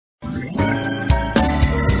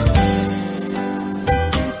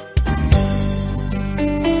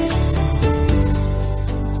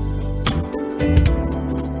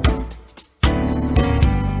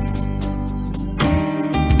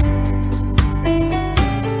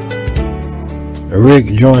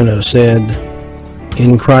Joyner said,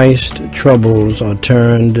 "In Christ, troubles are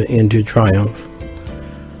turned into triumph.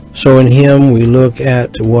 So in him we look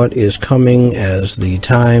at what is coming as the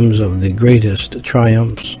times of the greatest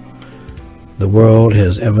triumphs the world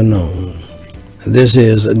has ever known." This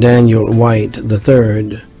is Daniel White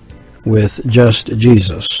III with Just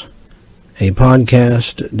Jesus, a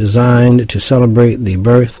podcast designed to celebrate the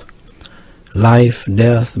birth, life,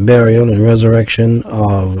 death, burial, and resurrection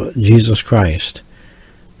of Jesus Christ,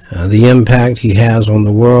 the impact he has on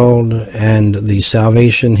the world, and the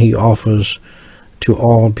salvation he offers to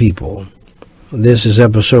all people. This is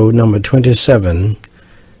episode number 27.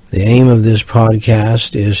 The aim of this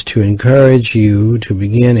podcast is to encourage you to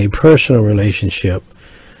begin a personal relationship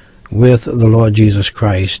with the Lord Jesus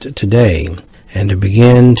Christ today, and to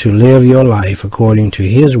begin to live your life according to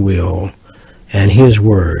His will and His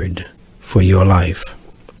word for your life.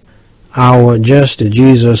 Our Just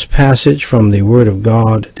Jesus passage from the Word of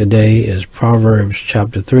God today is Proverbs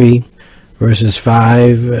chapter 3, verses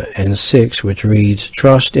 5 and 6, which reads,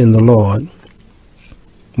 "Trust in the Lord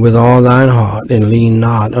with all thine heart, and lean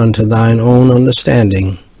not unto thine own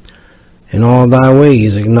understanding. In all thy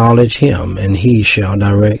ways acknowledge him, and he shall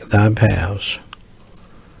direct thy paths."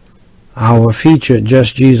 Our featured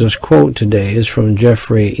Just Jesus quote today is from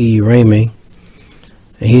Jeffrey E. Ramey.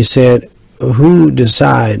 He said, "Who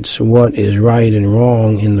decides what is right and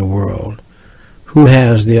wrong in the world? Who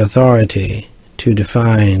has the authority to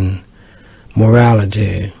define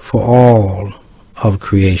morality for all of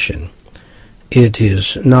creation? It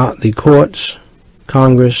is not the courts,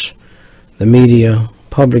 Congress, the media,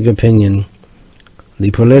 public opinion, the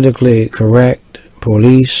politically correct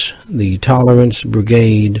police, the tolerance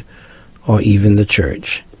brigade, or even the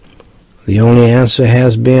church. The only answer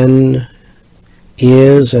has been,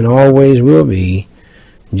 is, and always will be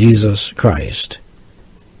Jesus Christ.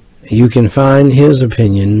 You can find his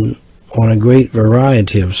opinion on a great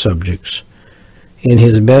variety of subjects in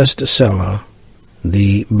his bestseller,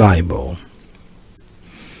 the Bible."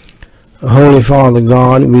 Holy Father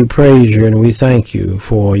God, we praise you and we thank you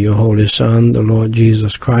for your Holy Son, the Lord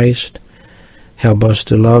Jesus Christ. Help us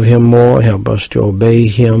to love him more, help us to obey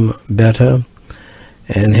him better,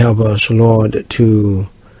 and help us, Lord, to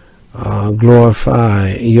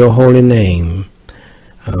glorify your holy name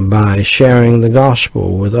by sharing the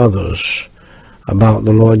gospel with others about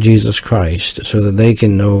the Lord Jesus Christ, so that they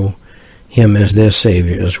can know him as their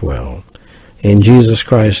Savior as well. In Jesus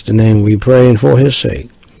Christ's name we pray, and for his sake,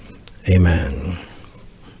 amen.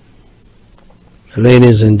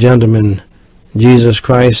 Ladies and gentlemen, Jesus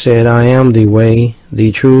Christ said, "I am the way,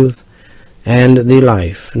 the truth, and the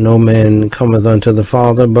life. No man cometh unto the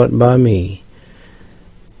Father but by me."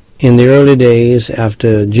 In the early days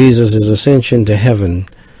after Jesus' ascension to heaven,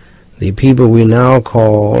 the people we now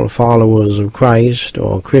call followers of Christ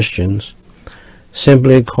or Christians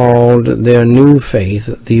simply called their new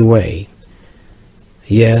faith the way.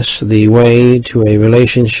 Yes, the way to a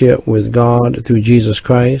relationship with God through Jesus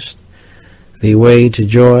Christ, the way to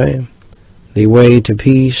joy, the way to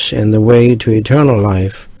peace, and the way to eternal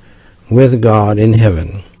life with God in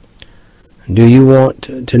heaven. Do you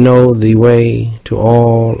want to know the way to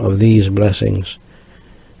all of these blessings?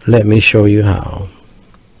 Let me show you how.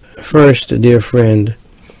 First, dear friend,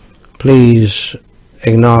 please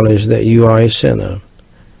acknowledge that you are a sinner.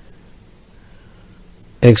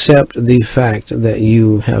 Accept the fact that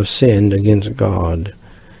you have sinned against God.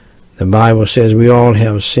 The Bible says we all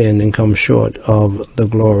have sinned and come short of the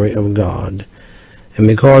glory of God. And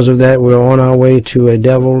because of that, we're on our way to a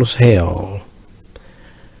devil's hell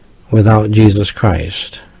without Jesus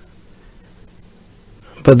Christ.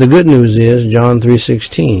 But the good news is, John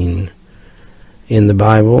 3:16, in the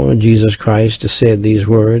Bible, Jesus Christ said these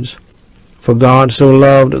words, "For God so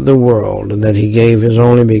loved the world that he gave his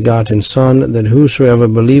only begotten Son, that whosoever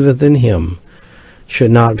believeth in him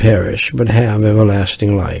should not perish, but have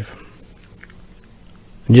everlasting life."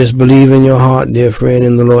 Just believe in your heart, dear friend,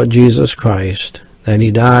 in the Lord Jesus Christ, that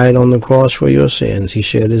he died on the cross for your sins. He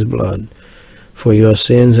shed his blood for your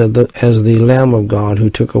sins as the Lamb of God who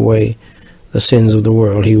took away the sins of the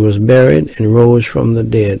world. He was buried and rose from the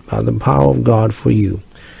dead by the power of God for you,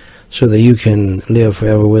 so that you can live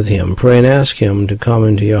forever with him. Pray and ask him to come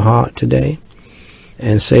into your heart today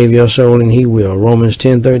and save your soul, and he will. Romans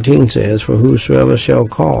 10:13 says, "For whosoever shall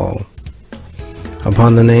call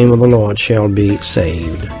upon the name of the Lord shall be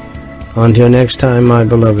saved." Until next time, my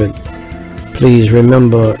beloved, Please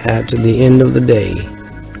remember, at the end of the day,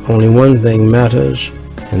 only one thing matters,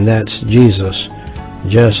 and that's Jesus,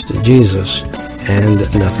 just Jesus, and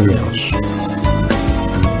nothing else.